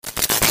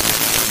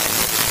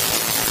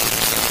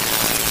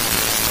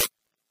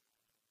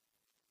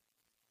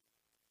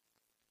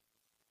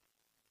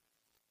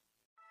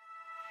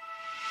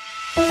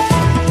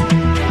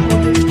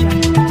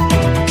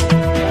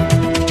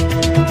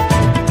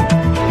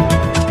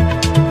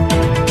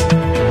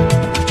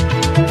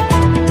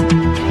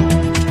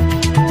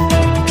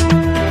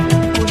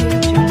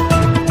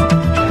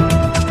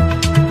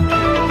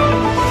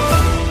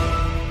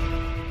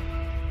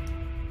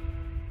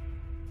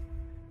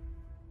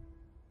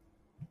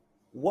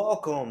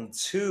Welcome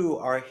to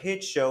our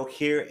hit show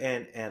here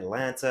in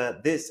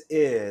Atlanta. This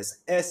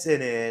is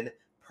SNN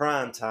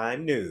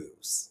Primetime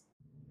News.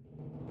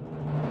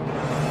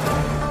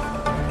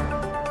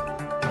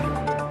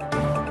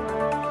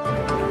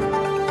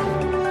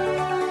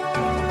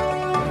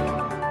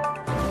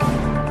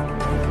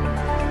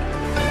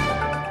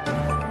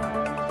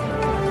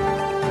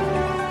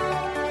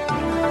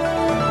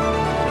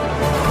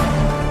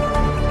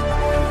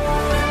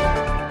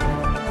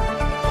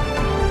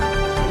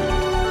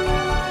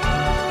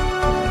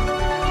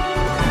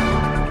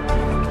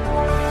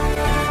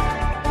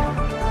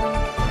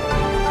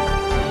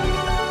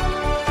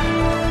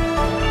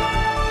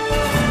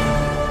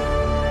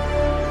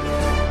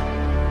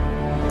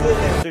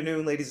 Good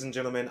afternoon, ladies and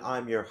gentlemen.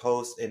 I'm your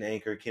host and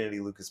anchor, Kennedy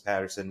Lucas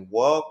Patterson.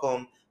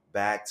 Welcome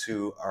back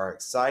to our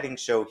exciting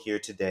show here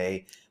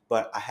today.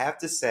 But I have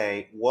to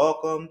say,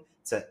 welcome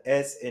to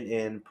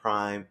SNN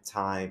Prime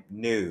Time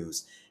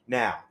News.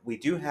 Now, we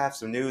do have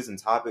some news and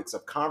topics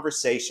of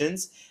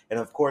conversations. And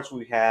of course,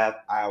 we have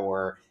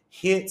our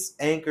hits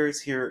anchors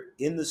here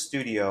in the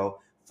studio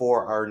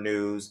for our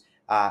news.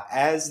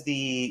 As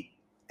the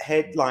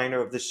headliner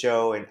of the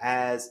show and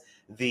as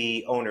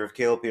the owner of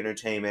KLP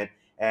Entertainment,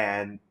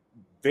 and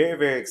very,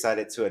 very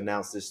excited to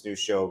announce this new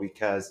show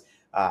because,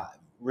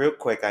 real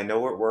quick, I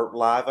know we're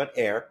live on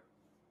air.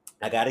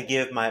 I got to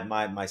give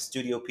my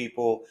studio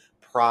people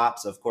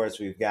props. Of course,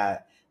 we've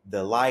got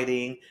the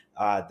lighting,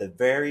 the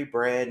very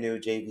brand new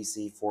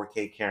JVC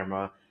 4K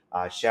camera.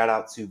 Shout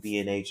out to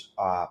B&H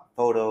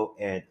Photo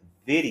and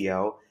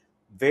Video.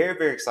 Very,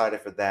 very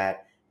excited for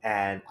that.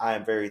 And I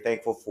am very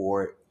thankful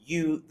for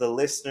you, the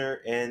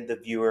listener and the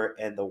viewer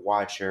and the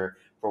watcher,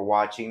 for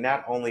watching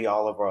not only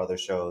all of our other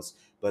shows,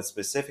 but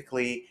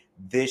specifically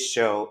this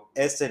show,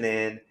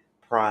 SNN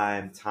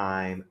Prime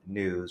Time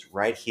News,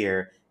 right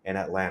here in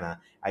Atlanta.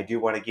 I do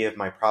want to give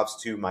my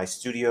props to my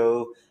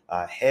studio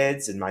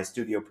heads and my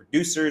studio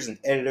producers and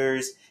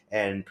editors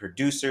and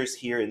producers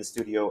here in the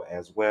studio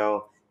as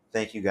well.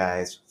 Thank you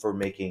guys for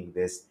making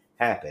this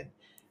happen.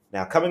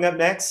 Now, coming up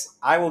next,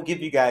 I will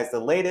give you guys the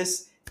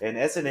latest in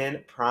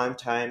SNN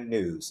Primetime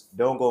News.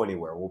 Don't go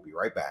anywhere. We'll be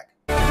right back.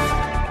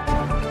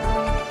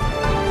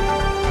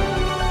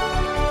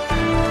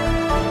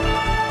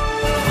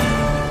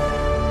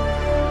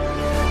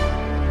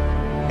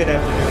 Good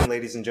afternoon,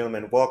 ladies and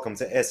gentlemen. Welcome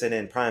to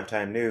SNN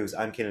Primetime News.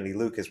 I'm Kennedy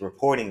Lucas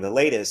reporting the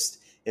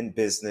latest in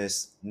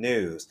business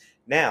news.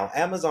 Now,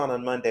 Amazon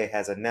on Monday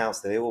has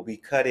announced that it will be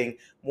cutting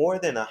more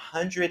than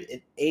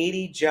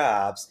 180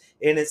 jobs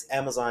in its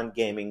Amazon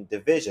gaming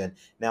division.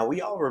 Now, we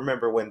all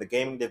remember when the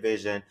gaming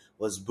division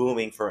was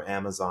booming for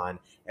Amazon.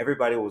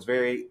 Everybody was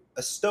very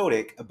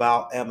astonished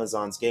about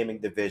Amazon's gaming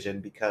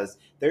division because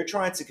they're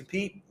trying to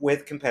compete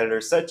with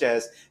competitors such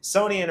as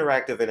Sony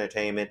Interactive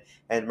Entertainment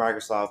and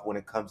Microsoft when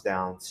it comes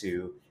down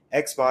to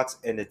Xbox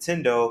and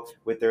Nintendo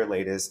with their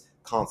latest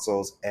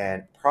consoles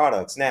and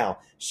products. Now,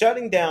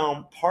 shutting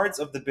down parts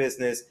of the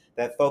business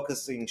that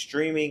focusing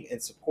streaming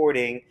and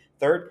supporting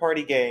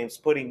third-party games,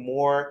 putting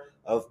more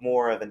of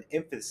an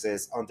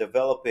emphasis on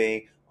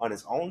developing on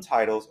its own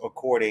titles,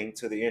 according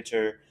to the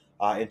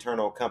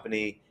internal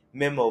company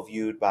memo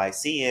viewed by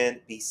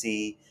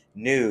CNBC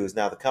News.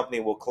 Now, the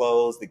company will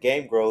close the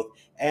game growth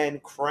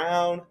and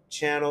crown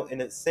channel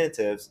and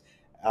incentives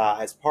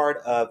as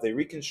part of the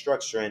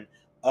reconstruction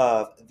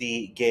of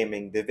the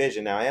gaming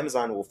division. Now,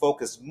 Amazon will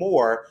focus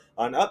more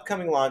on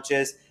upcoming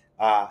launches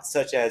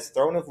such as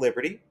Throne of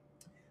Liberty,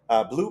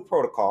 Blue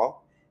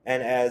Protocol,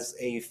 and as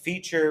a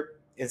feature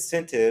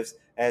incentives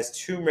as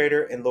Tomb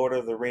Raider and Lord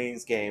of the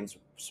Rings games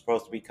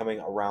supposed to be coming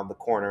around the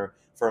corner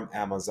from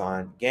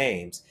Amazon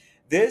Games.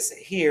 This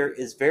here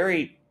is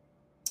very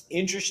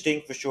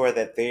interesting for sure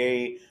that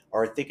they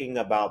are thinking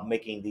about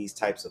making these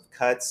types of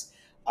cuts.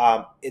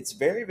 It's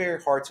very,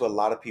 very hard to a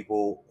lot of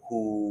people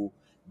who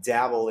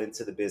dabble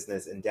into the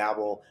business and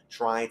dabble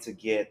trying to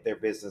get their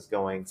business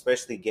going,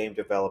 especially game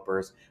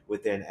developers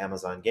within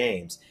Amazon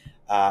Games.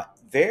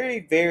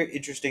 Very, very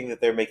interesting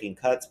that they're making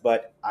cuts,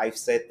 but I've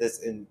said this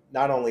in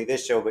not only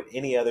this show, but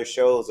any other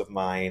shows of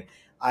mine.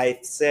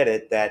 I've said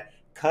it that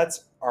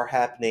cuts are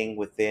happening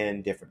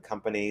within different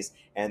companies,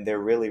 and they're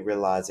really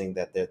realizing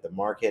that the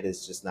market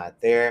is just not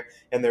there,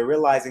 and they're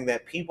realizing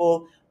that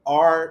people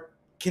are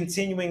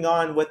continuing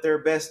on what they're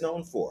best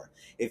known for.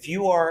 If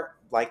you are,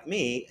 like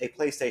me, a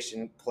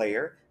PlayStation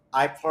player,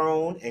 I've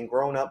grown and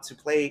grown up to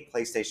play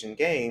PlayStation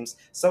games,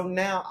 so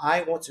now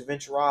I want to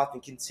venture off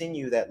and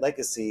continue that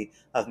legacy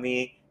of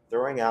me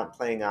throwing out and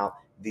playing out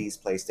these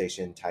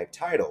PlayStation type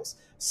titles.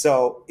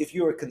 So if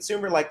you're a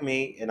consumer like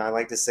me, and I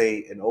like to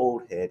say an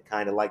old head,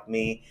 kind of like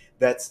me,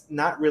 that's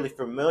not really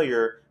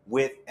familiar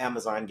with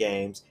Amazon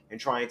games and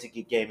trying to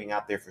get gaming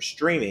out there for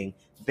streaming,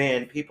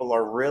 then people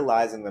are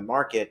realizing the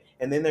market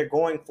and then they're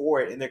going for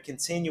it and they're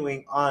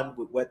continuing on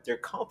with what they're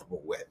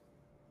comfortable with.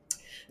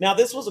 Now,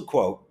 this was a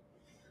quote.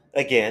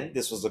 Again,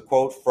 this was a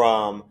quote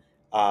from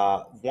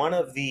one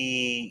of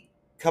the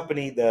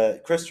company,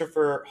 the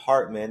Christopher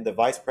Hartman, the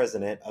vice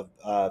president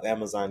of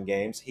Amazon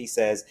Games. He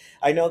says,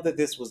 "I know that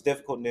this was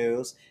difficult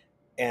news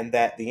and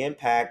that the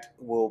impact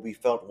will be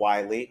felt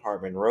widely,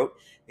 Hartman wrote.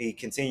 He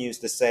continues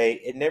to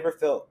say, it never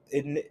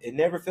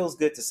feels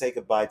good to say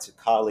goodbye to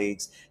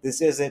colleagues.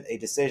 This isn't a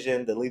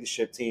decision the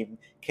leadership team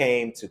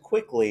came to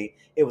quickly.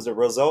 It was a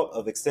result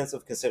of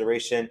extensive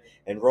consideration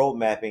and road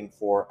mapping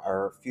for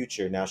our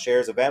future. Now,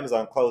 shares of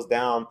Amazon closed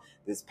down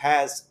this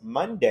past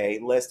Monday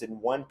less than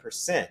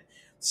 1%.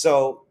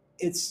 So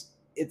it's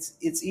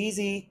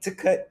easy to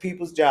cut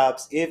people's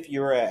jobs if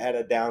you're at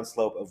a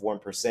downslope of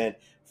 1%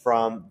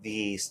 from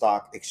the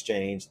stock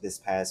exchange this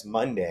past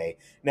Monday.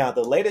 Now,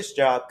 the latest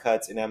job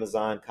cuts in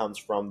Amazon comes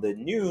from the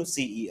new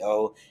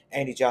CEO,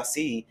 Andy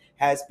Jassy,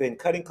 has been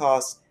cutting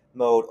costs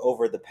mode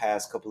over the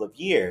past couple of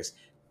years.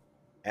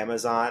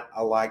 Amazon,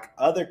 like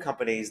other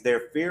companies,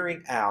 they're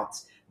fearing out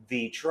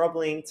the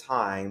troubling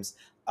times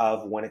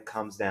of when it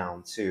comes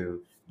down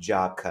to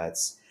job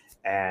cuts.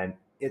 And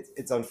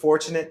it's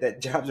unfortunate that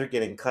jobs are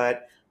getting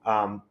cut,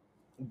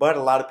 but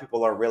a lot of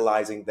people are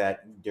realizing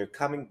that they're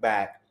coming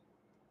back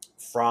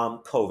from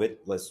COVID.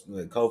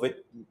 COVID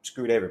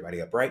screwed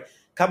everybody up, right?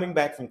 Coming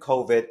back from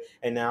COVID,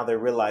 and now they're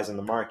realizing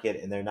the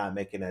market and they're not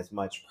making as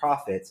much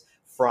profits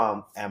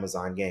from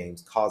Amazon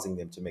Games, causing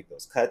them to make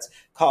those cuts,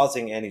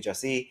 causing Annie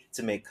Jassy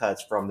to make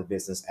cuts from the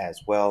business as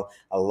well.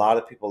 A lot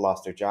of people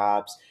lost their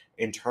jobs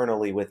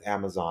internally with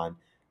Amazon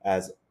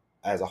as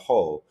as a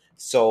whole.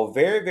 So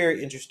very,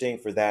 very interesting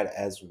for that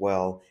as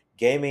well.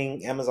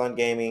 Gaming, Amazon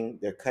Gaming,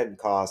 they're cutting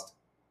costs,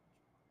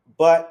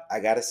 but I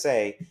gotta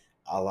say,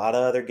 a lot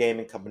of other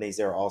gaming companies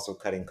are also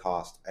cutting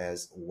costs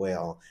as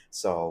well.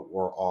 So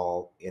we're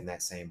all in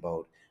that same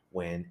boat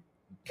when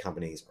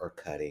companies are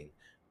cutting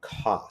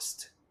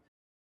cost.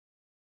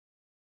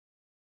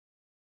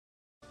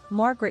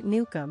 Margaret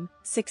Newcomb,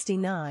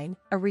 69,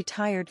 a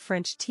retired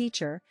French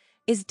teacher,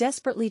 is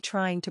desperately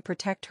trying to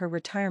protect her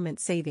retirement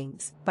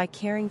savings by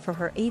caring for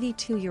her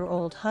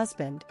 82-year-old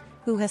husband,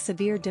 who has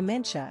severe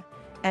dementia,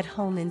 at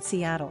home in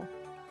Seattle.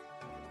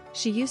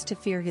 She used to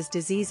fear his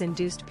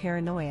disease-induced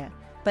paranoia,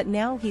 but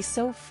now he's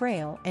so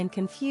frail and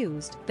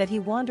confused that he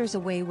wanders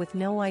away with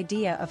no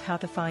idea of how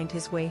to find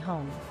his way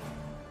home.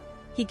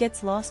 He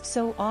gets lost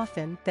so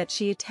often that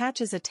she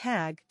attaches a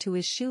tag to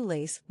his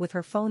shoelace with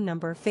her phone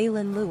number.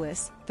 Phelan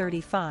Lewis,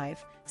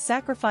 35,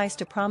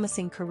 sacrificed a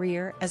promising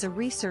career as a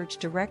research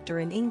director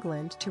in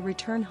England to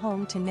return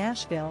home to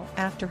Nashville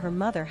after her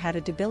mother had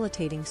a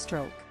debilitating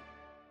stroke.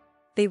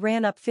 They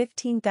ran up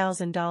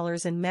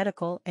 $15,000 in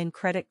medical and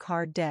credit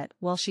card debt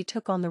while she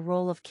took on the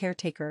role of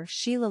caretaker.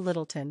 Sheila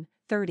Littleton,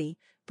 30,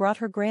 brought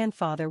her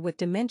grandfather with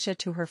dementia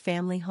to her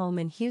family home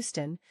in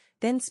Houston,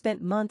 then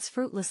spent months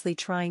fruitlessly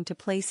trying to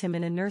place him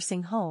in a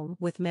nursing home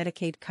with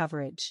Medicaid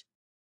coverage.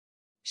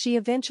 She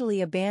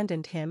eventually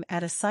abandoned him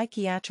at a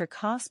psychiatric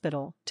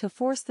hospital to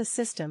force the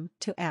system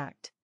to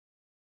act.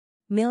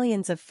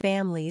 Millions of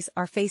families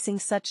are facing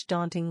such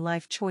daunting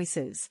life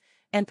choices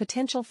and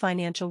potential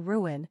financial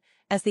ruin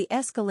as the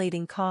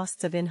escalating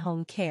costs of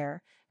in-home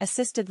care,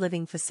 assisted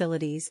living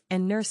facilities,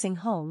 and nursing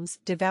homes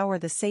devour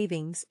the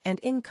savings and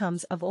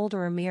incomes of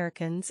older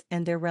Americans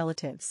and their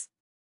relatives.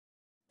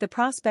 The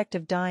prospect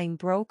of dying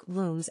broke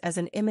looms as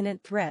an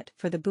imminent threat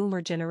for the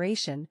boomer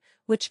generation,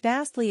 which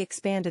vastly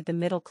expanded the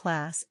middle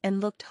class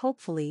and looked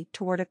hopefully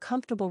toward a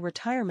comfortable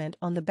retirement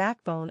on the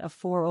backbone of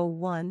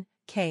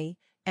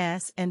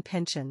 401(k)s and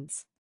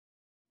pensions.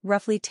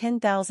 Roughly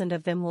 10,000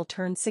 of them will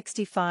turn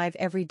 65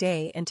 every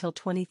day until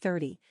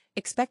 2030,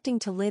 expecting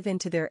to live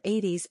into their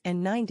 80s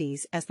and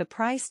 90s as the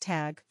price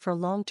tag for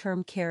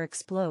long-term care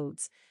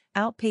explodes,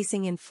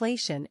 outpacing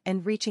inflation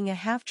and reaching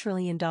 $500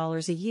 billion a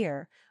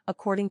year,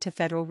 according to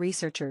federal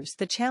researchers.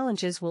 The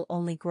challenges will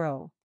only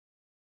grow.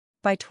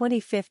 By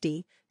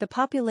 2050, the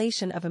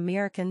population of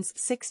Americans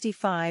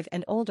 65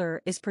 and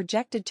older is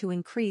projected to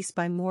increase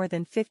by more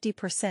than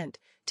 50%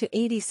 to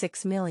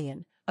 86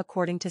 million,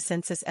 according to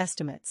census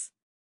estimates.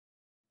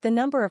 The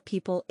number of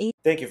people.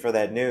 Thank you for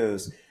that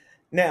news.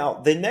 Now,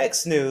 the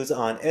next news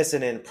on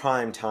SNN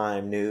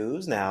Primetime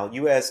News. Now,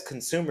 U.S.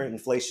 consumer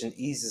inflation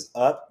eases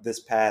up this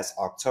past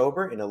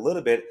October and a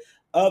little bit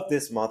of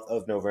this month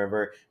of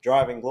November,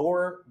 driving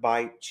lower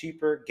by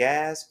cheaper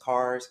gas,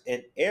 cars,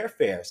 and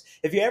airfares.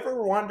 If you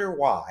ever wonder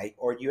why,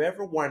 or you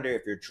ever wonder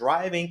if you're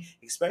driving,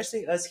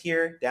 especially us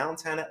here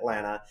downtown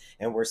Atlanta,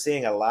 and we're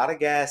seeing a lot of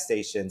gas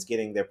stations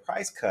getting their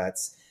price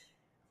cuts,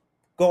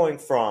 going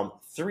from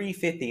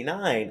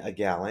 $3.59 a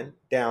gallon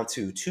down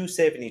to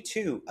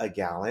 $2.72 a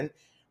gallon,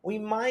 we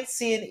might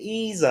see an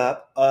ease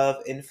up of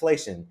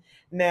inflation.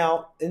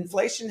 Now,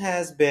 inflation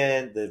has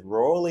been the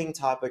rolling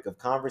topic of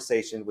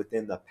conversation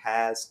within the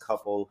past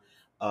couple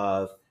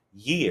of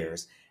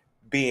years,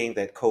 being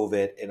that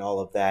COVID and all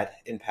of that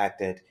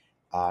impacted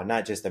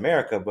not just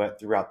America, but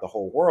throughout the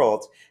whole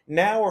world.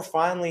 Now we're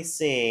finally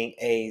seeing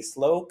a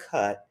slow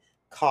cut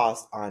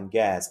cost on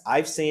gas.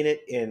 I've seen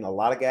it in a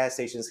lot of gas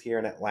stations here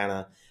in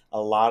Atlanta.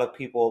 A lot of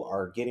people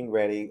are getting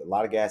ready. A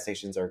lot of gas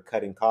stations are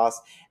cutting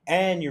costs,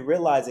 and you're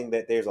realizing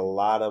that there's a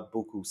lot of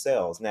buku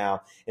sales.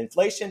 Now,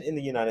 inflation in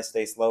the United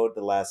States slowed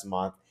the last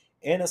month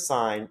in a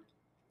sign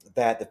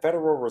that the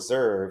Federal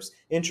Reserve's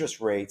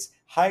interest rates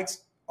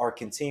hikes are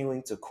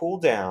continuing to cool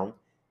down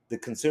the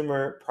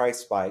consumer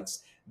price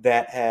spikes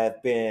that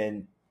have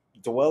been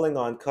dwelling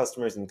on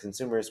customers and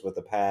consumers for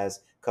the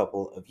past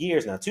couple of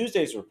years. Now,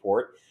 Tuesday's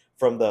report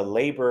from the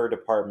Labor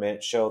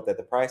Department showed that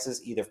the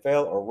prices either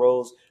fell or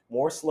rose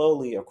more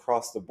slowly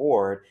across the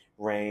board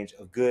range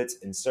of goods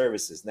and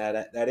services. Now,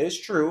 that is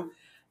true.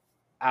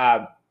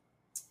 Um,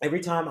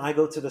 every time I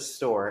go to the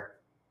store,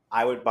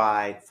 I would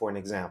buy, for an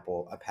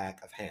example, a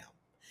pack of ham.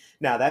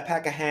 Now, that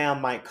pack of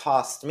ham might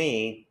cost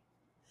me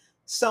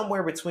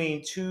somewhere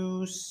between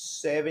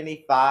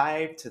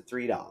 $2.75 to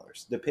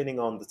 $3, depending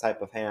on the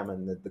type of ham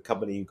and the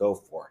company you go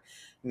for.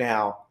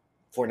 Now,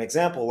 for an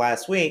example,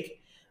 last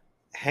week,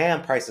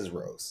 ham prices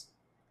rose,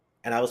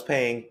 and I was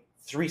paying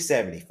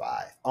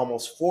 $3.75,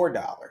 almost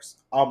 $4,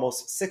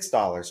 almost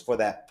 $6 for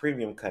that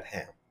premium cut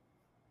ham.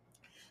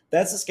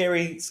 That's a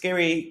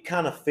scary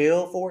kind of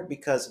feel for it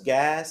because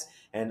gas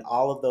and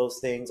all of those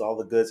things, all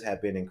the goods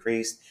have been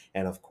increased.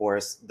 And of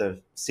course,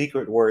 the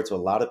secret word to a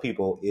lot of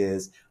people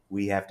is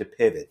we have to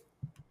pivot.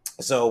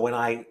 So when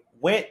I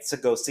went to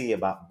go see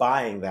about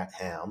buying that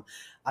ham,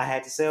 I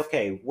had to say,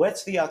 okay,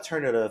 what's the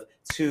alternative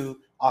to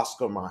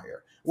Oscar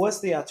Mayer? What's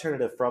the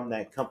alternative from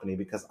that company?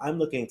 Because I'm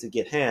looking to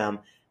get ham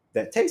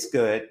that tastes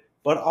good,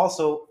 but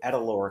also at a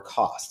lower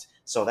cost.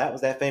 So that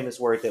was that famous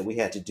word that we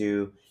had to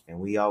do. And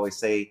we always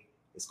say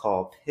it's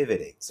called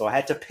pivoting. So I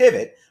had to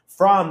pivot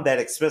from that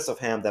expensive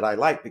ham that I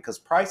liked because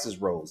prices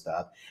rose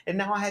up. And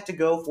now I had to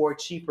go for a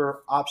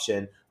cheaper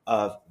option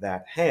of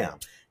that ham.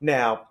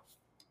 Now,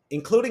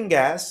 including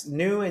gas,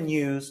 new and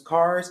used,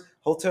 cars,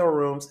 hotel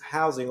rooms,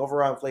 housing,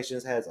 overall inflation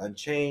has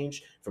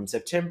unchanged from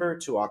September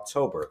to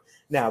October.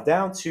 Now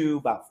down to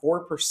about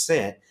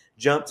 4%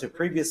 jump to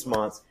previous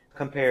months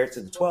compared to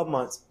the 12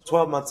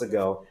 months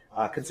ago.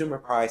 Consumer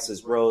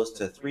prices rose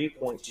to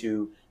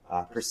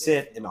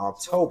 3.2% in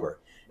October.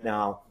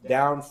 Now,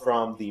 down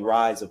from the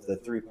rise of the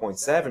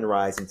 3.7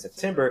 rise in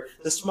September,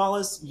 the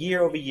smallest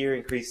year-over-year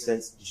increase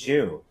since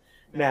June.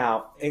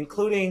 Now,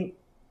 including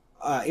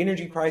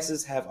energy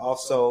prices have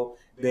also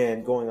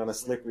been going on a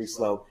slippery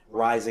slope,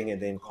 rising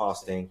and then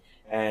costing.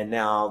 And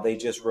now they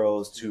just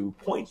rose to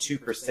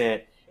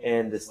 0.2%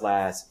 in this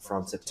last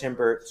from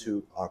September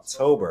to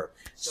October.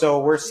 So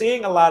we're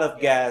seeing a lot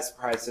of gas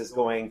prices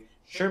going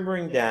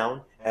shimmering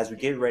down as we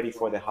get ready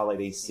for the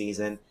holiday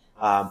season.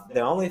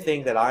 The only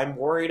thing that I'm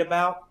worried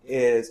about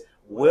is,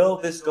 will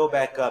this go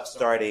back up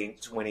starting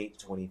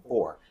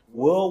 2024?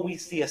 Will we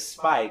see a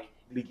spike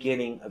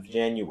beginning of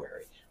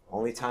January?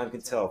 Only time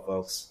can tell,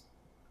 folks.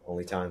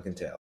 Only time can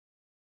tell.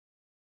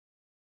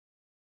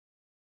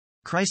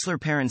 Chrysler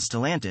parent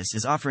Stellantis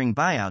is offering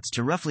buyouts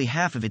to roughly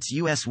half of its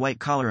U.S.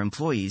 white-collar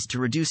employees to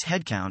reduce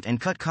headcount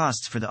and cut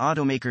costs for the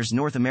automaker's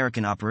North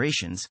American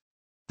operations.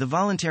 The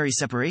voluntary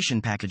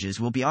separation packages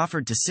will be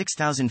offered to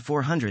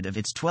 6,400 of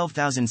its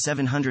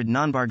 12,700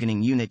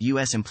 non-bargaining unit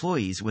U.S.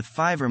 employees with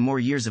 5 or more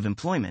years of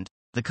employment,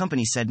 the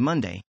company said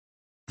Monday.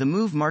 The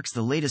move marks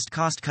the latest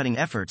cost-cutting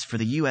efforts for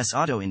the U.S.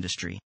 auto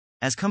industry,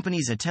 as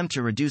companies attempt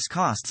to reduce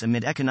costs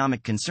amid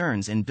economic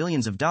concerns and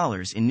billions of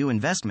dollars in new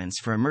investments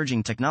for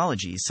emerging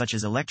technologies such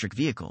as electric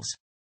vehicles.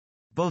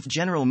 Both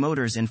General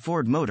Motors and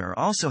Ford Motor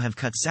also have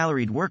cut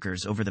salaried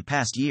workers over the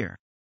past year.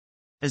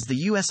 As the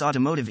U.S.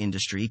 automotive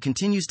industry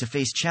continues to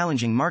face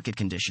challenging market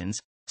conditions,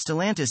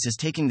 Stellantis is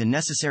taking the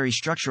necessary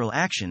structural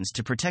actions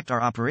to protect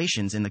our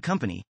operations in the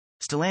company,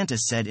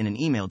 Stellantis said in an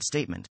emailed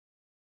statement.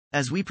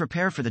 As we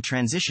prepare for the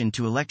transition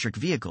to electric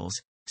vehicles,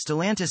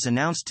 Stellantis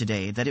announced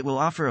today that it will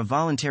offer a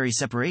voluntary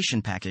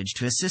separation package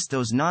to assist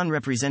those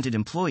non-represented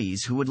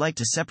employees who would like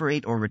to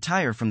separate or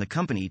retire from the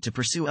company to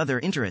pursue other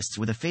interests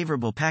with a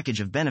favorable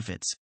package of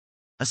benefits.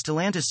 A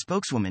Stellantis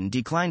spokeswoman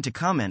declined to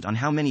comment on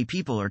how many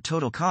people or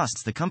total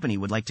costs the company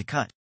would like to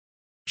cut.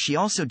 She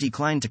also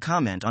declined to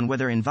comment on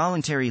whether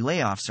involuntary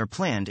layoffs are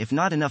planned if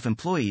not enough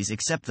employees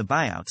accept the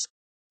buyouts.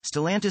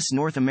 Stellantis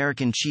North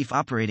American Chief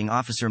Operating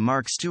Officer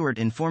Mark Stewart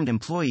informed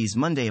employees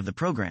Monday of the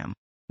program,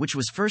 which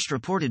was first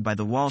reported by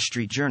the Wall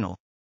Street Journal.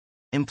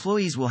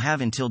 Employees will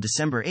have until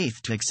December 8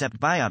 to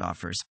accept buyout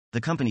offers, the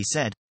company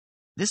said.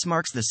 This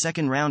marks the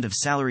second round of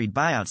salaried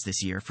buyouts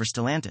this year for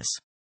Stellantis.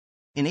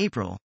 In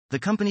April, the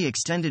company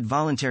extended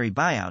voluntary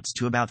buyouts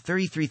to about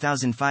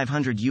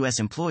 33,500 U.S.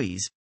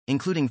 employees,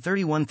 including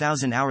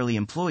 31,000 hourly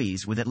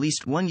employees with at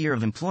least 1 year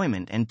of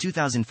employment and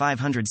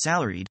 2,500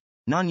 salaried,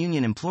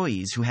 non-union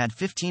employees who had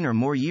 15 or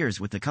more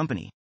years with the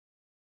company.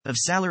 Of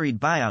salaried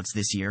buyouts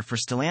this year for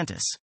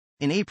Stellantis.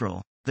 In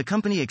April, the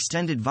company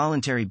extended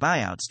voluntary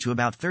buyouts to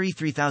about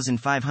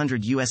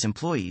 33,500 U.S.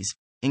 employees,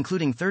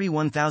 including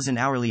 31,000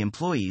 hourly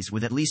employees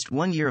with at least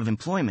 1 year of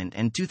employment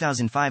and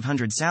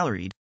 2,500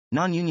 salaried,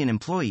 non-union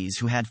employees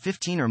who had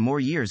 15 or more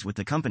years with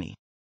the company.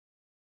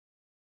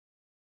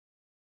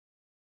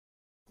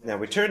 Now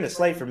we turn the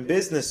slate from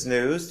business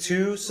news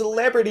to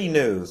celebrity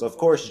news. Of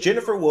course,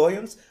 Jennifer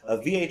Williams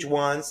of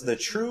VH1's The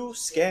True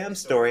Scam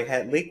Story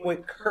had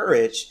liquid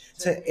courage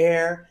to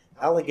air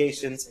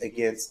allegations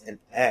against an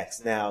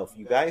ex. Now, if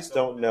you guys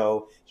don't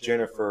know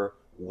Jennifer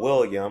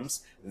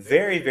Williams,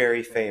 very,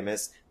 very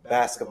famous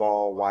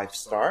Basketball Wives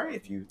star.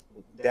 If you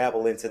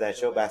dabble into that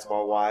show,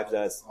 Basketball Wives,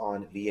 that's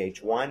on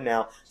VH1.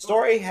 Now,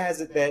 story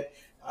has it that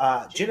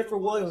Jennifer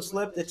Williams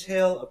slipped a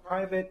tale of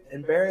private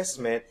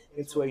embarrassment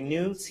into a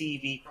new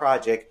TV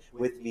project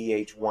with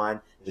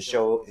VH1. The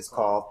show is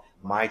called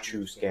My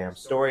True Scam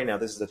Story. Now,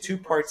 this is a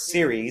two-part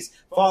series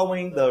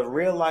following the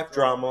real-life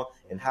drama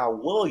and how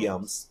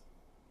Williams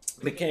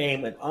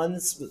became an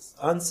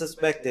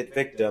unsuspected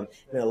victim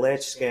in an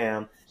alleged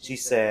scam she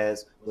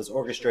says was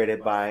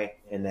orchestrated by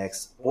an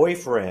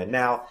ex-boyfriend.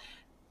 Now,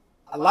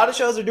 a lot of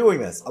shows are doing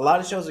this. A lot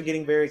of shows are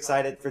getting very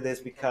excited for this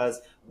because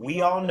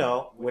we all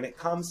know when it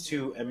comes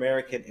to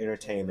American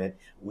entertainment,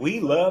 we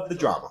love the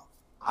drama.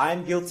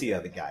 I'm guilty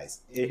of it,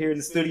 guys. Here in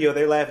the studio,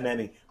 they're laughing at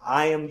me.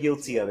 I am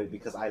guilty of it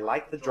because I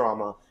like the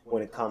drama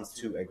when it comes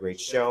to a great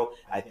show.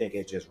 I think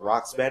it just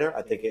rocks better.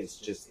 I think it's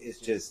just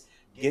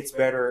gets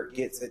better,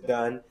 gets it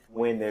done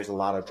when there's a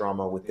lot of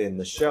drama within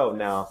the show.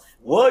 Now,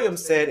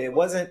 Williams said it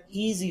wasn't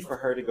easy for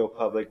her to go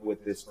public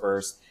with the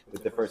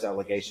first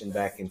allegation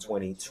back in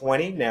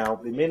 2020. Now,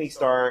 the mini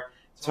star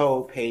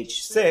told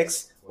Page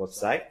Six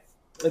website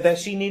that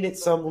she needed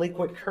some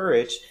liquid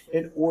courage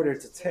in order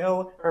to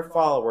tell her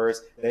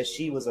followers that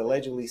she was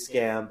allegedly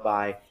scammed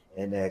by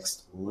an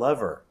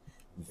ex-lover.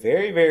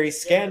 Very, very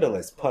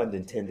scandalous, pun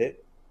intended.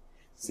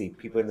 See,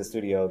 people in the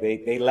studio,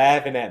 they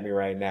laughing at me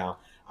right now.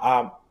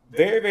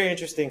 Very, very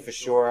interesting for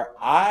sure.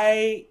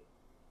 I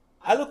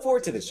look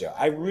forward to this show.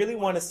 I really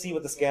want to see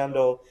what the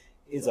scandal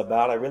is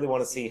about. I really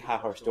want to see how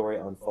her story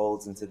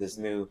unfolds into this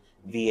new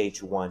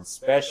VH1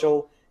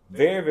 special.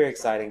 Very, very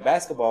exciting.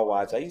 Basketball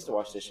Wives. I used to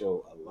watch this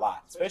show a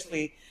lot.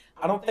 Especially,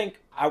 I don't think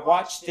I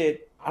watched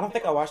it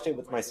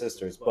with my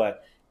sisters,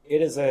 but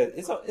it's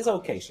an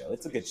okay show.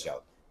 It's a good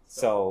show.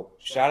 So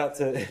shout out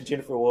to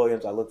Jennifer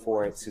Williams. I look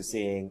forward to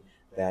seeing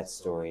that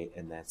story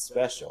and that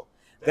special.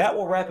 That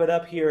will wrap it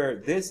up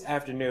here this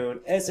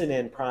afternoon,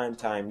 SNN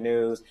Primetime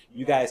News.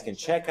 You guys can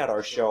check out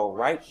our show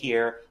right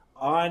here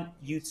on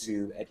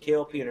YouTube at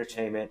KLP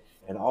Entertainment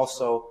and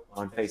also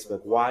on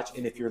Facebook Watch.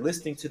 And if you're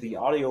listening to the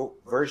audio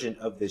version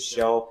of this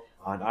show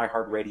on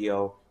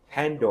iHeartRadio,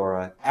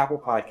 Pandora, Apple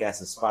Podcasts,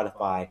 and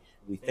Spotify,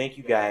 we thank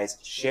you guys.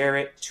 Share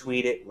it,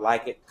 tweet it,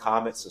 like it,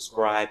 comment,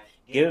 subscribe.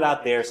 Get it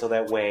out there so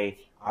that way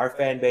our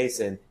fan base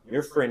and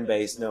your friend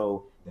base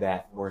know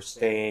that we're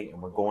staying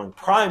and we're going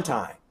prime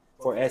time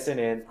for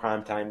SNN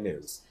Primetime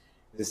News.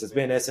 This has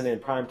been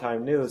SNN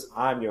Primetime News.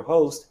 I'm your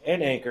host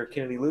and anchor,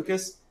 Kennedy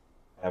Lucas.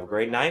 Have a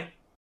great night.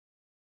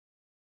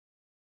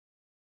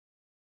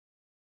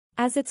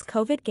 As its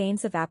COVID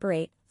gains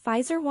evaporate,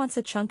 Pfizer wants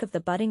a chunk of the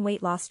budding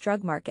weight loss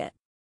drug market.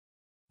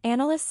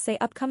 Analysts say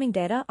upcoming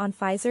data on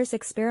Pfizer's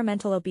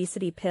experimental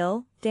obesity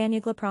pill,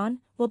 danuglipron,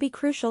 will be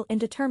crucial in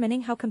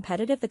determining how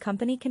competitive the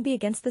company can be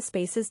against the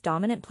space's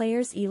dominant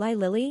players Eli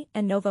Lilly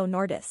and Novo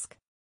Nordisk.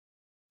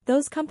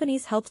 Those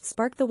companies helped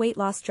spark the weight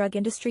loss drug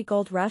industry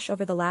gold rush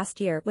over the last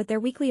year with their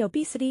weekly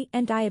obesity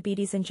and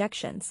diabetes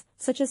injections,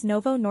 such as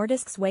Novo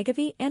Nordisk's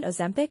Wegovy and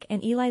Ozempic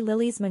and Eli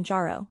Lilly's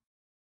Mounjaro.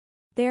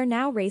 They are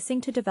now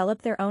racing to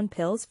develop their own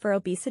pills for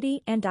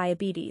obesity and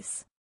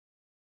diabetes.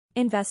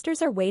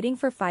 Investors are waiting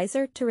for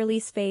Pfizer to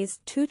release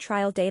Phase 2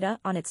 trial data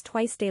on its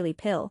twice-daily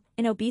pill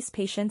in obese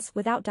patients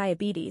without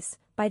diabetes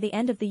by the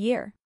end of the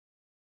year.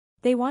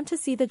 They want to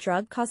see the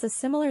drug cause a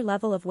similar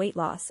level of weight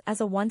loss as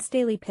a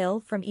once-daily pill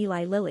from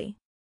Eli Lilly.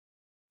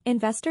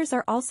 Investors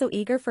are also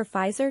eager for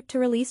Pfizer to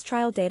release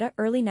trial data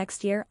early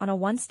next year on a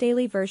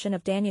once-daily version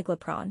of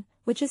danuglipron,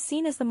 which is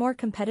seen as the more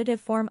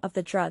competitive form of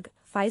the drug.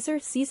 Pfizer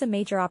sees a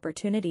major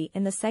opportunity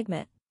in the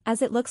segment,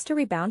 as it looks to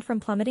rebound from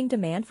plummeting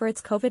demand for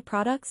its COVID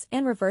products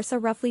and reverse a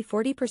roughly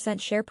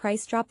 40% share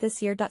price drop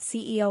this year.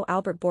 CEO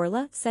Albert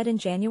Bourla said in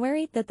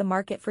January that the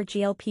market for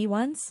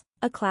GLP-1s,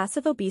 a class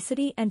of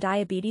obesity and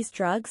diabetes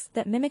drugs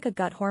that mimic a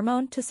gut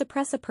hormone to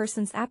suppress a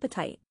person's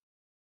appetite,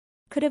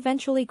 could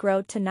eventually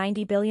grow to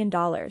 $90 billion,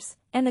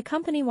 and the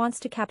company wants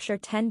to capture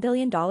 $10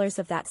 billion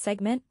of that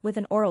segment with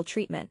an oral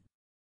treatment.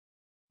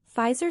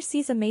 Pfizer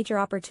sees a major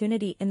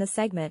opportunity in the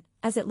segment,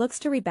 as it looks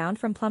to rebound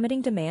from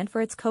plummeting demand for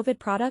its COVID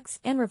products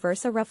and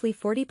reverse a roughly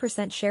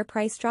 40% share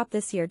price drop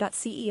this year.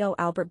 CEO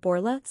Albert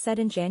Bourla said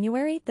in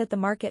January that the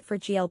market for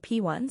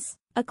GLP-1s,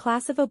 a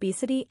class of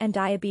obesity and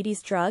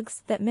diabetes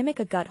drugs that mimic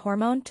a gut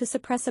hormone to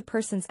suppress a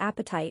person's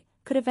appetite,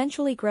 could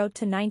eventually grow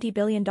to $90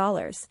 billion,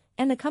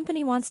 and the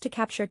company wants to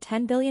capture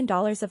 $10 billion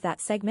of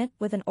that segment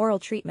with an oral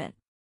treatment.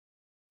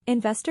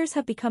 Investors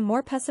have become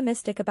more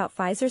pessimistic about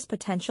Pfizer's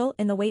potential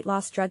in the weight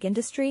loss drug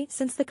industry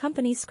since the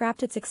company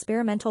scrapped its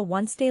experimental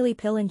once-daily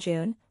pill in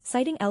June,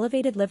 citing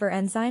elevated liver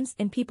enzymes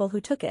in people who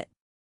took it.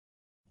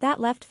 That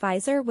left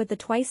Pfizer with the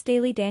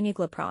twice-daily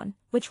danuglipron,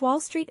 which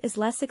Wall Street is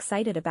less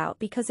excited about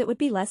because it would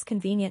be less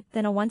convenient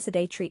than a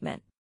once-a-day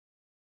treatment.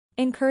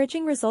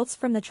 Encouraging results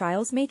from the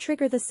trials may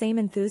trigger the same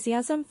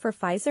enthusiasm for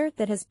Pfizer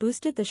that has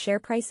boosted the share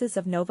prices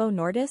of Novo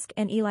Nordisk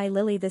and Eli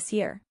Lilly this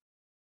year.